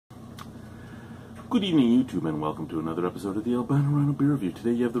Good evening, YouTube, and welcome to another episode of the Albino Rhino beer review.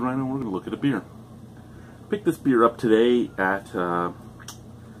 Today you have the Rhino, and we're going to look at a beer. Picked this beer up today at the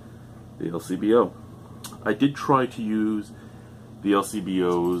LCBO. I did try to use the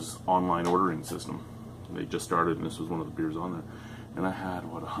LCBO's online ordering system. They just started, and this was one of the beers on there. And I had,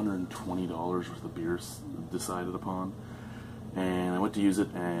 what, $120 worth of beers decided upon. And I went to use it,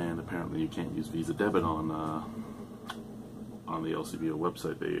 and apparently you can't use Visa Debit on the LCBO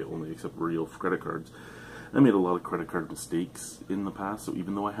website. They only accept real credit cards. I made a lot of credit card mistakes in the past, so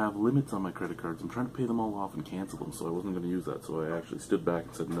even though I have limits on my credit cards, I'm trying to pay them all off and cancel them, so I wasn't going to use that, so I actually stood back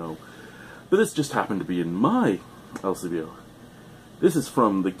and said no. But this just happened to be in my LCBO. This is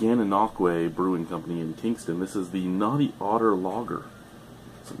from the Gananoque Brewing Company in Kingston. This is the Naughty Otter Lager.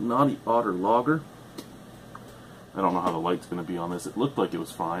 It's a Naughty Otter Lager. I don't know how the light's going to be on this. It looked like it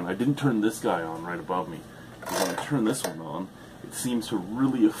was fine. I didn't turn this guy on right above me. When I turn this one on, it seems to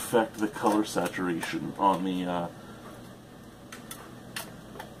really affect the color saturation on the, oh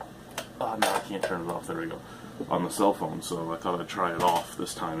no, I can't turn it off, there we go, on the cell phone, so I thought I'd try it off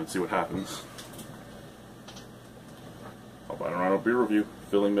this time and see what happens. Albino Rhino beer review,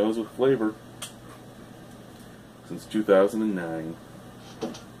 filling those with flavor, since 2009.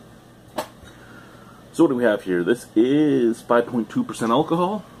 So what do we have here? This is 5.2%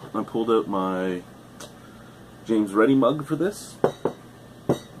 alcohol. I pulled out my James Ready mug for this.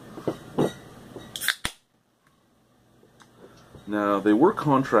 Now, they were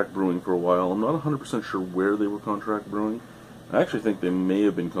contract brewing for a while. I'm not 100% sure where they were contract brewing. I actually think they may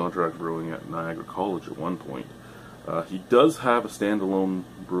have been contract brewing at Niagara College at one point. He does have a standalone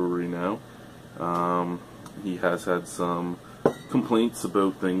brewery now. He has had some complaints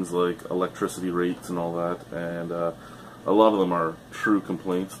about things like electricity rates and all that, and a lot of them are true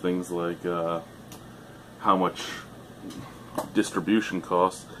complaints, things like how much distribution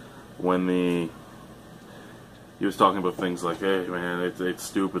costs. When he was talking about things like, hey man, it's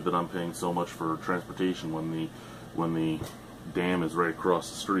stupid that I'm paying so much for transportation when the dam is right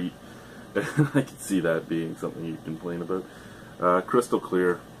across the street. I can see that being something you complain about. Crystal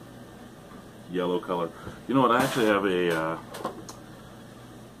clear, yellow color. You know what, I actually have a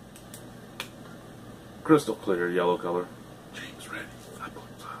crystal clear yellow color. James Ready.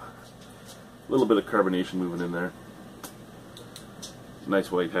 A little bit of carbonation moving in there.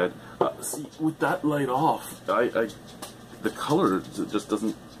 Nice white head. See, with that light off, the color just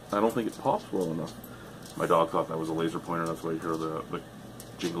doesn't, I don't think it pops well enough. My dog thought that was a laser pointer, that's why you hear the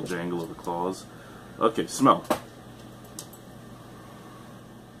jingle jangle of the claws. Okay, smell.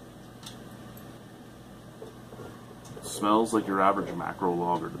 Smells like your average macro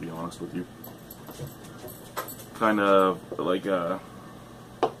lager, to be honest with you. Kind of like a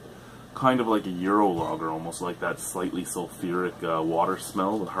Euro lager, almost like that slightly sulfuric water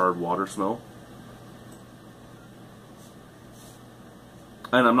smell, the hard water smell.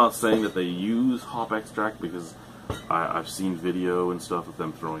 And I'm not saying that they use hop extract, because I've seen video and stuff of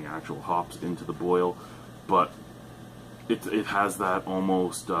them throwing actual hops into the boil, but it has that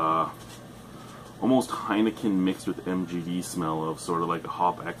almost Heineken mixed with MGD smell of sort of like a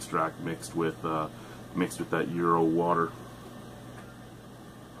hop extract mixed with that Euro water.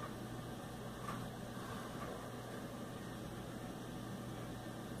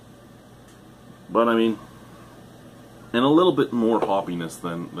 But I mean, and a little bit more hoppiness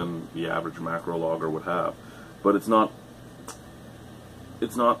than the average macro lager would have. But it's not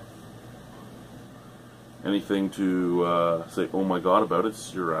anything to say, oh my god about it.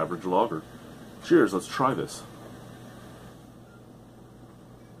 It's your average lager. Cheers, let's try this.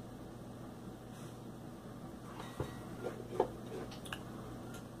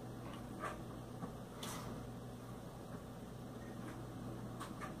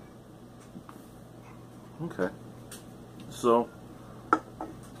 Okay, so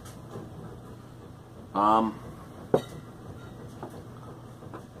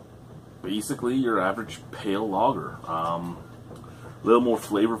basically your average pale lager. A little more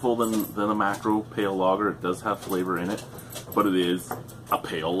flavorful than a macro pale lager. It does have flavor in it, but it is a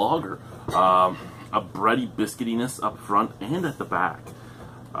pale lager. A bready biscuitiness up front and at the back.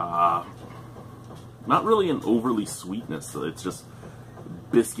 Not really an overly sweetness, so it's just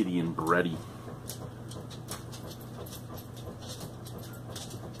biscuity and bready.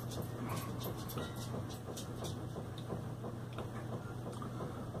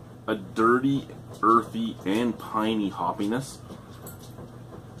 A dirty, earthy, and piney hoppiness,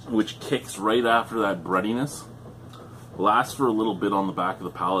 which kicks right after that breadiness, lasts for a little bit on the back of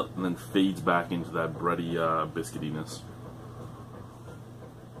the palate, and then fades back into that bready biscuitiness.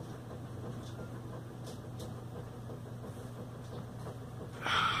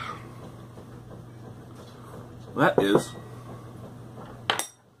 That is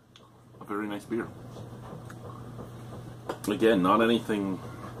a very nice beer. Again, not anything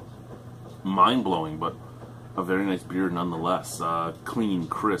mind-blowing, but a very nice beer nonetheless. Clean,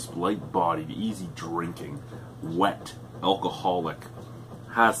 crisp, light-bodied, easy drinking, wet, alcoholic,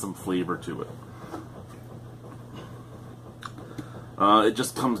 has some flavor to it. It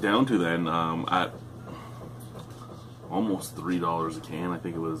just comes down to then at almost $3 a can. I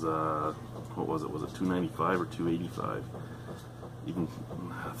think it was what was it? Was it $2.95 or $2.85? Even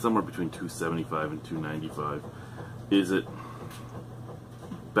somewhere between $2.75 and $2.95. Is it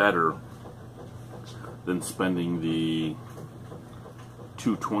better than spending the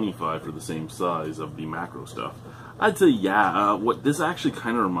 $2.25 for the same size of the macro stuff? I'd say yeah. What this actually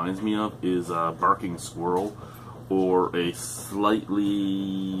kind of reminds me of is Barking Squirrel, or a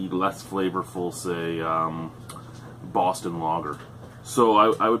slightly less flavorful, say, Boston Lager. So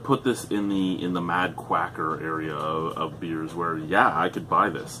I would put this in the Mad Quacker area of beers, where yeah, I could buy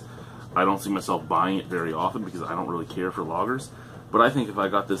this. I don't see myself buying it very often because I don't really care for lagers, but I think if I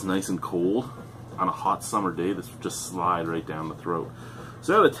got this nice and cold on a hot summer day, this would just slide right down the throat.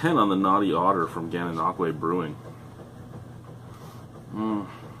 So out of 10 on the Naughty Otter from Gananoque Brewing. You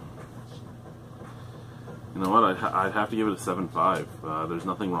know what? I'd have to give it a 7.5. There's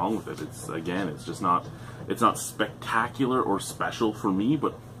nothing wrong with it. It's just not. It's not spectacular or special for me.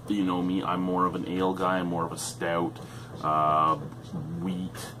 But you know me, I'm more of an ale guy. I'm more of a stout,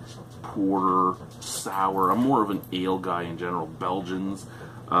 wheat, porter, sour. I'm more of an ale guy in general. Belgians.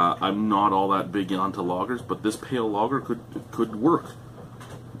 I'm not all that big onto lagers, but this pale lager could work.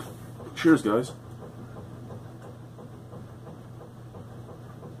 Cheers, guys.